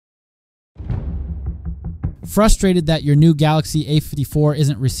Frustrated that your new Galaxy A54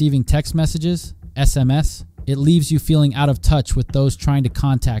 isn't receiving text messages, SMS? It leaves you feeling out of touch with those trying to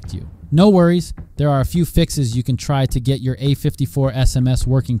contact you. No worries, there are a few fixes you can try to get your A54 SMS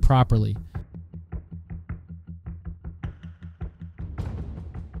working properly.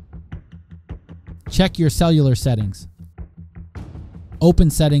 Check your cellular settings. Open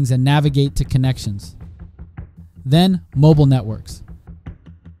settings and navigate to connections. Then, mobile networks.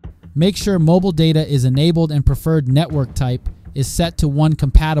 Make sure mobile data is enabled and preferred network type is set to one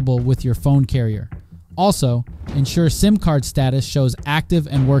compatible with your phone carrier. Also, ensure SIM card status shows active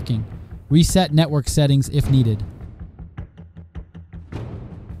and working. Reset network settings if needed.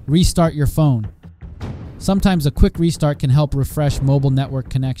 Restart your phone. Sometimes a quick restart can help refresh mobile network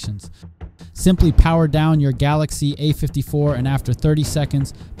connections. Simply power down your Galaxy A54 and after 30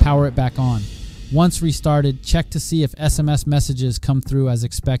 seconds, power it back on. Once restarted, check to see if SMS messages come through as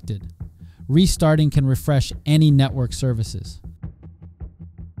expected. Restarting can refresh any network services.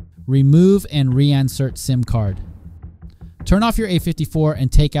 Remove and reinsert SIM card. Turn off your A54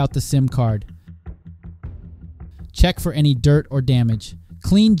 and take out the SIM card. Check for any dirt or damage.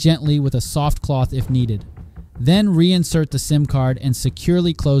 Clean gently with a soft cloth if needed. Then reinsert the SIM card and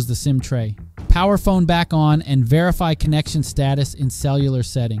securely close the SIM tray. Power phone back on and verify connection status in cellular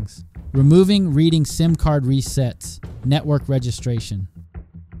settings. Removing reading SIM card resets. Network registration.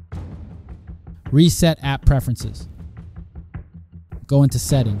 Reset app preferences. Go into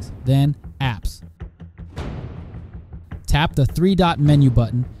settings, then apps. Tap the three-dot menu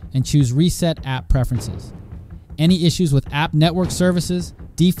button and choose Reset App Preferences. Any issues with app network services,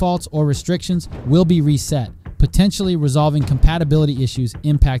 defaults, or restrictions will be reset, potentially resolving compatibility issues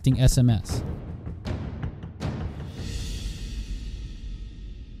impacting SMS.